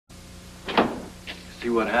See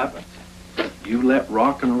what happens. You let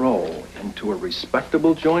rock and roll into a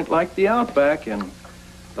respectable joint like the Outback, and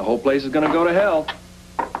the whole place is going to go to hell.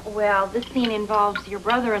 Well, this scene involves your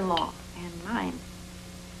brother-in-law and mine.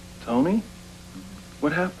 Tony?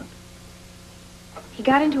 What happened? He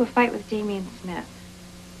got into a fight with Damien Smith.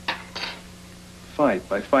 Fight?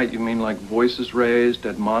 By fight, you mean like voices raised,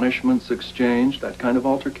 admonishments exchanged, that kind of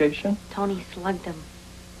altercation? Tony slugged him.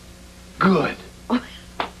 Good.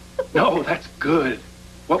 No, that's good.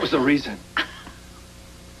 What was the reason?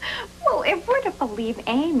 Well, if we're to believe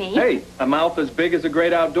Amy... Hey, a mouth as big as the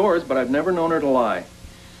great outdoors, but I've never known her to lie.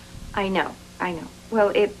 I know. Well,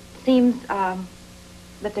 it seems, that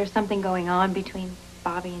there's something going on between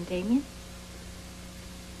Bobby and Damien.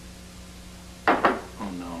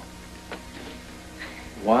 Oh, no.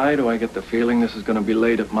 Why do I get the feeling this is going to be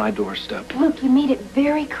laid at my doorstep? Look, you made it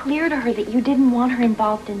very clear to her that you didn't want her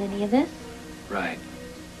involved in any of this. Right.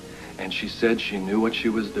 And she said she knew what she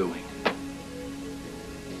was doing.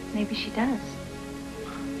 Maybe she does.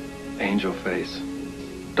 Angel face.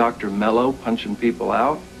 Dr. Mello punching people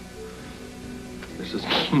out. This is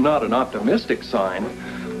not an optimistic sign.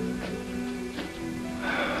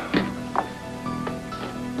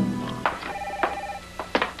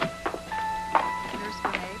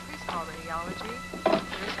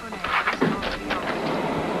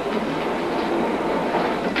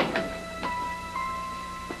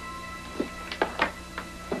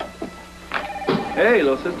 Hey,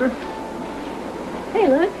 little sister. Hey,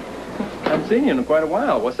 Luke. Haven't seen you in quite a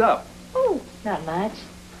while. What's up? Oh, not much.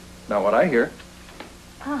 Not what I hear.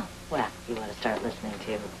 Oh, well, you want to start listening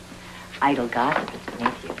to idle gossip. It's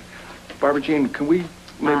beneath you. Barbara Jean, can we...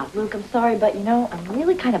 Luke, I'm sorry, but, you know, I'm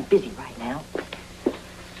really kind of busy right now.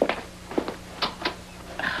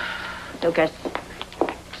 Lucas.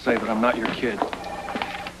 Say that I'm not your kid.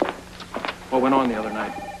 What went on the other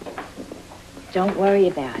night? Don't worry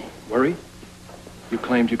about it. Worry? You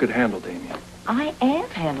claimed you could handle Damien. I am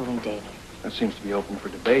handling Damien. That seems to be open for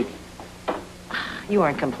debate. You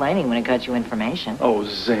weren't complaining when it got you information. Oh,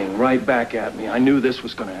 zing, right back at me. I knew this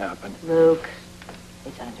was going to happen. Luke,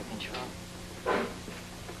 it's under control.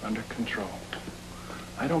 Under control?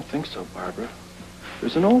 I don't think so, Barbara.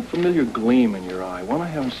 There's an old familiar gleam in your eye, one I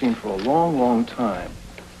haven't seen for a long, long time.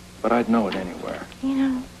 But I'd know it anywhere. You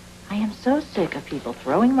know, I am so sick of people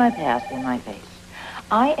throwing my past in my face.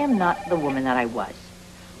 I am not the woman that I was.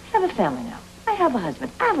 I have a family now. I have a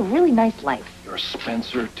husband. I have a really nice life. You're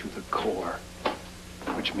Spencer to the core.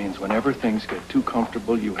 Which means whenever things get too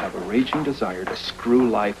comfortable, you have a raging desire to screw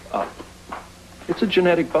life up. It's a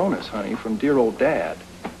genetic bonus, honey, from dear old Dad.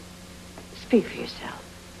 Speak for yourself.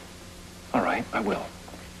 All right, I will.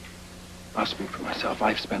 I'll speak for myself.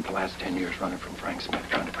 I've spent the last 10 years running from Frank Smith,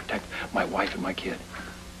 trying to protect my wife and my kid.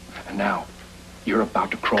 And now, you're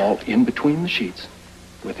about to crawl in between the sheets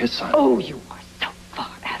with his son. Oh, you are so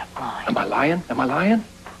far out of line. Am I lying? Am I lying?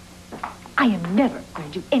 I am never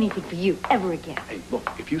going to do anything for you ever again. Hey, look,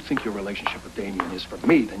 if you think your relationship with Damien is for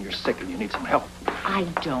me, then you're sick and you need some help. I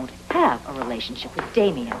don't have a relationship with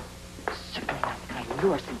Damien. Certainly not the kind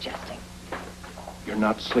you're suggesting. You're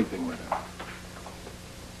not sleeping with him.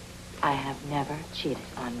 I have never cheated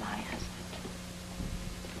on my husband.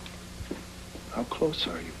 How close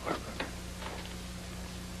are you, Barbara?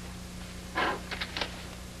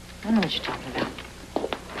 I don't know what you're talking about.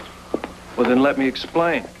 Well, then let me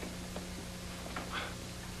explain.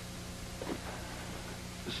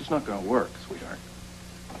 This is not going to work, sweetheart.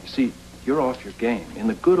 You see, you're off your game. In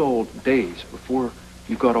the good old days, before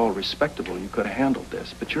you got all respectable, you could have handled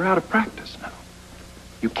this. But you're out of practice now.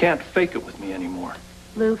 You can't fake it with me anymore.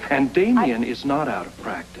 Luke, and Damien is not out of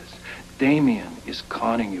practice. Damien is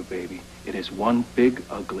conning you, baby. It is one big,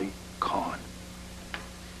 ugly con.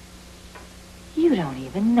 You don't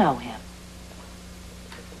even know him.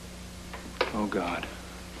 Oh, God.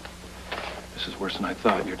 This is worse than I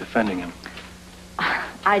thought. You're defending him.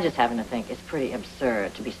 I just happen to think it's pretty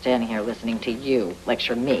absurd to be standing here listening to you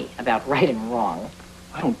lecture me about right and wrong.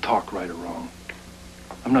 I don't talk right or wrong.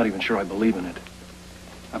 I'm not even sure I believe in it.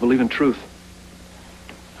 I believe in truth.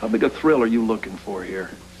 How big a thrill are you looking for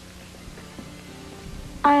here?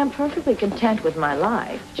 I am perfectly content with my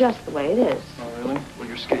life, just the way it is. Oh, really? Well,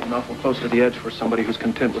 you're skating awful close to the edge for somebody who's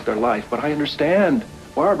content with their life. But I understand.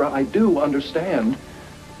 Barbara, I do understand.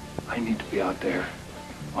 I need to be out there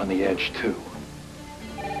on the edge, too.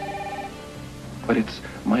 But it's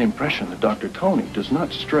my impression that Dr. Tony does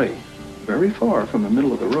not stray very far from the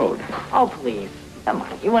middle of the road. Oh, please. Come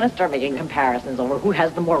on. You want to start making comparisons over who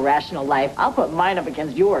has the more rational life? I'll put mine up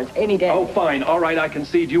against yours any day. Oh, fine. All right, I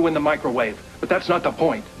concede you win the microwave. But that's not the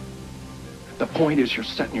point. The point is you're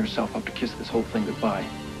setting yourself up to kiss this whole thing goodbye.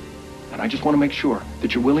 And I just want to make sure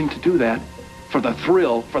that you're willing to do that for the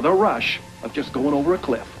thrill, for the rush of just going over a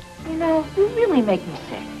cliff. You know, you really make me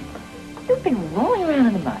sick. You've been rolling around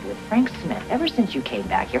in the mud with Frank Smith ever since you came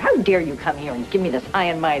back here. How dare you come here and give me this high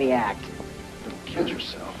and mighty act? Don't kid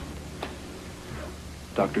yourself.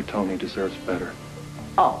 Dr. Tony deserves better.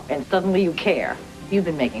 Oh, and suddenly you care. You've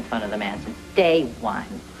been making fun of the man since day one.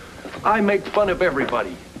 I make fun of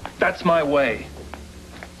everybody. That's my way.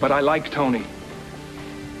 But I like Tony.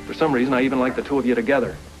 For some reason, I even like the two of you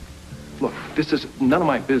together. Look, this is none of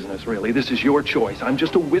my business, really. This is your choice. I'm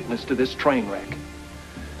just a witness to this train wreck.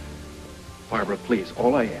 Barbara, please,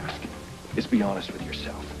 all I ask is be honest with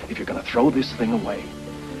yourself. If you're going to throw this thing away,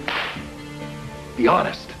 be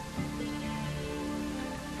honest.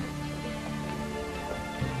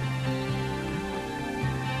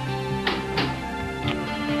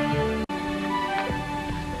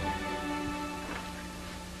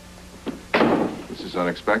 This is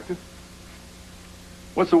unexpected.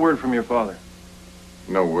 What's the word from your father?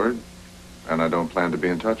 No word, and I don't plan to be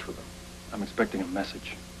in touch with him. I'm expecting a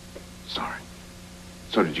message. Sorry.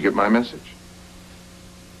 So did you get my message?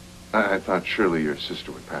 I thought surely your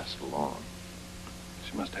sister would pass it along.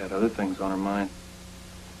 She must have had other things on her mind.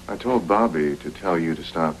 I told Bobby to tell you to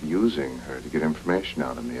stop using her to get information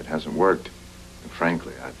out of me. It hasn't worked. And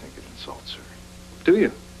frankly, I think it insults her. Do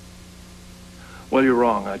you? Well, you're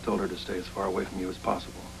wrong. I told her to stay as far away from you as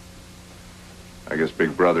possible. I guess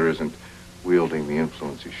Big Brother isn't wielding the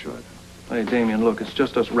influence he should. Hey, Damien, look, it's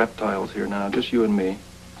just us reptiles here now. Just you and me.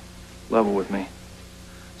 Level with me.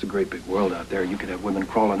 It's a great big world out there. You could have women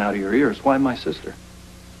crawling out of your ears. Why my sister?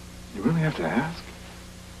 You really have to ask?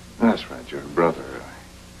 That's right, you're a brother.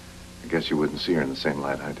 I guess you wouldn't see her in the same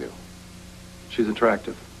light I do. She's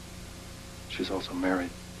attractive. She's also married.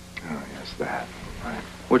 Oh, yes, that. Right.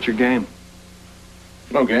 What's your game?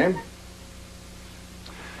 No game.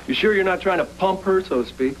 You sure you're not trying to pump her, so to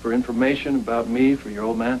speak, for information about me for your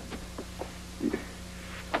old man?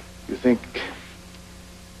 You think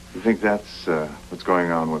that's what's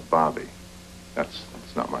going on with Bobby? That's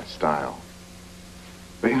not my style.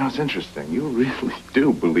 But you know, it's interesting. You really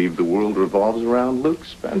do believe the world revolves around Luke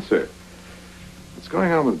Spencer. What's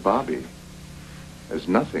going on with Bobby has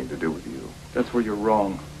nothing to do with you. That's where you're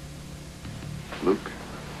wrong. Luke,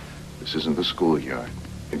 this isn't the schoolyard.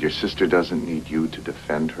 And your sister doesn't need you to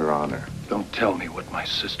defend her honor. Don't tell me what my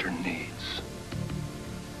sister needs.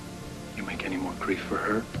 You make any more grief for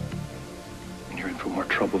her, and you're in for more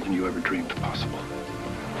trouble than you ever dreamed possible.